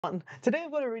Today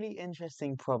I've got a really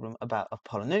interesting problem about a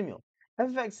polynomial. F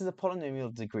of x is a polynomial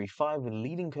of degree 5 with a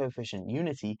leading coefficient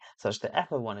unity such that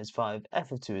f of 1 is 5,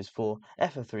 f of 2 is 4,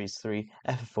 f of 3 is 3,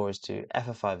 f of 4 is 2, f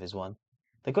of 5 is 1.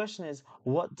 The question is,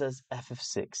 what does f of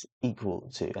 6 equal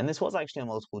to? And this was actually a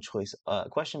multiple choice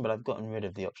question, but I've gotten rid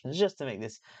of the options just to make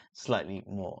this slightly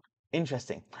more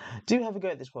interesting. Do have a go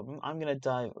at this problem. I'm going to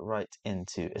dive right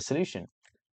into a solution.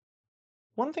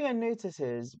 One thing I notice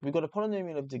is we've got a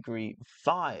polynomial of degree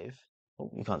 5.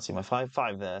 Oh, you can't see my 5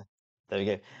 there. There we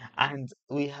go. And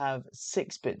we have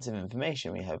 6 bits of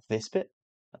information. We have this bit,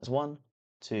 that's 1,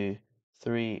 2,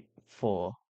 3,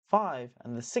 4, 5.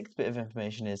 And the 6th bit of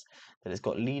information is that it's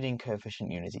got leading coefficient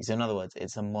unity. So in other words,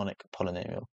 it's a monic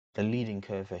polynomial. The leading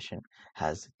coefficient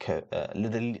has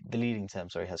the leading term,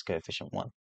 sorry, has coefficient 1.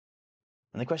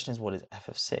 And the question is, what is f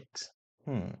of 6?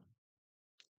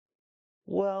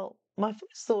 Well, my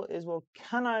first thought is, well,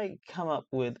 can I come up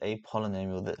with a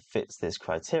polynomial that fits this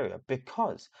criteria?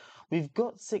 Because we've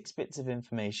got 6 bits of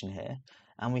information here,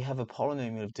 and we have a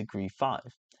polynomial of degree 5.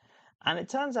 And it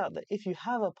turns out that if you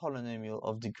have a polynomial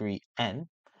of degree n,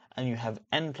 and you have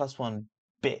n plus 1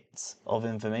 bits of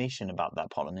information about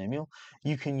that polynomial,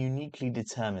 you can uniquely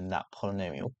determine that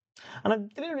polynomial. And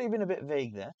I've deliberately been a bit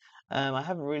vague there. I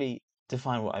haven't really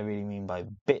defined what I really mean by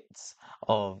bits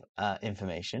of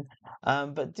information.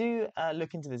 But do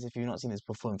look into this if you've not seen this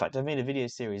before. In fact, I've made a video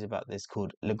series about this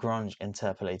called Lagrange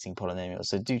interpolating polynomials.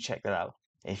 So do check that out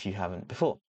if you haven't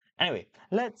before. Anyway,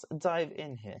 let's dive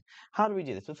in here. How do we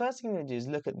do this? The first thing I'm going to do is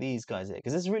look at these guys here,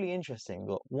 because it's really interesting.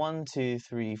 We've got 1, 2,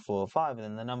 3, 4, 5, and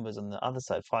then the numbers on the other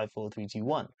side, 5, 4, 3, 2,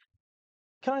 1.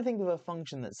 Can I think of a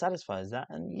function that satisfies that?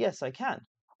 And yes, I can.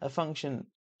 A function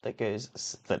that goes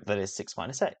that is 6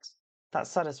 minus x. That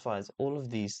satisfies all of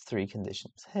these 3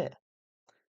 conditions here.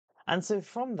 And so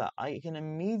from that, I can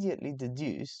immediately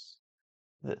deduce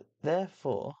that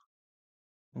therefore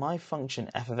my function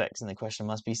f of x in the question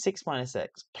must be 6 minus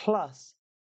x plus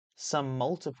some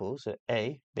multiple, so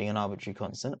a being an arbitrary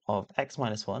constant, of x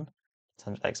minus 1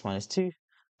 times x minus 2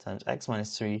 times x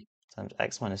minus 3 times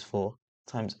x minus 4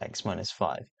 times x minus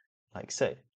 5, like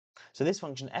so. So this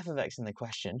function f of x in the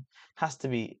question has to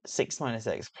be 6 minus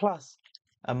x plus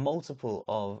a multiple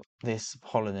of this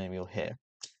polynomial here.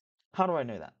 How do I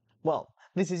know that? Well,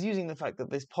 this is using the fact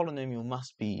that this polynomial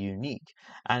must be unique.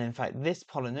 And in fact, this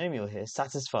polynomial here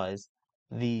satisfies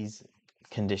these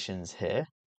conditions here.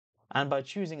 And by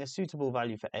choosing a suitable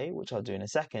value for a, which I'll do in a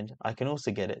second, I can also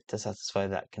get it to satisfy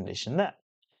that condition there.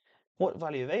 What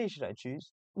value of a should I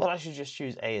choose? Well, I should just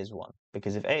choose a as 1,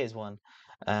 because if a is 1,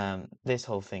 this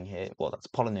whole thing here, well, that's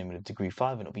a polynomial of degree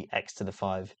 5, and it'll be x to the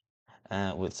 5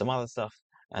 with some other stuff,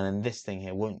 and then this thing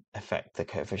here won't affect the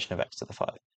coefficient of x to the 5.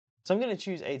 So I'm going to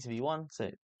choose a to be 1, so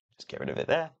just get rid of it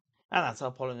there, and that's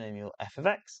our polynomial f of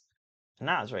x. And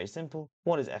now it's very simple.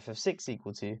 What is f of 6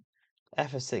 equal to?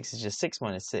 F of 6 is just 6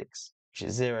 minus 6, which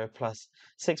is 0, plus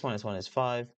 6 minus 1 is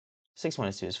 5, 6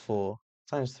 minus 2 is 4,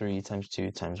 times 3 times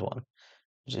 2 times 1,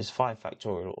 which is 5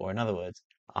 factorial, or in other words,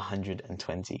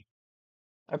 120.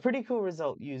 A pretty cool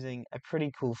result using a pretty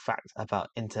cool fact about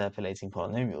interpolating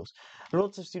polynomials.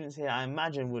 Lots of students here, I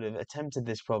imagine, would have attempted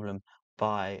this problem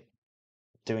by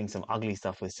doing some ugly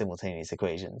stuff with simultaneous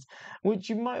equations, which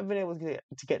you might have been able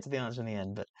to get to the answer in the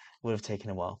end, but would have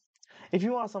taken a while. If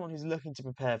you are someone who's looking to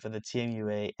prepare for the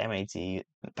TMUA, MAT,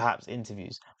 perhaps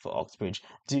interviews for Oxbridge,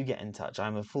 do get in touch.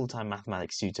 I'm a full-time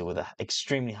mathematics tutor with an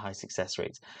extremely high success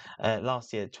rate.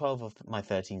 Last year, 12 of my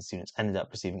 13 students ended up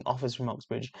receiving offers from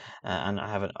Oxbridge, and I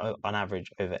have on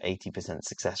average over 80%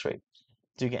 success rate.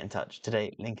 Do get in touch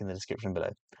today, link in the description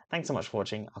below. Thanks so much for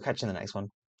watching. I'll catch you in the next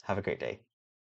one. Have a great day.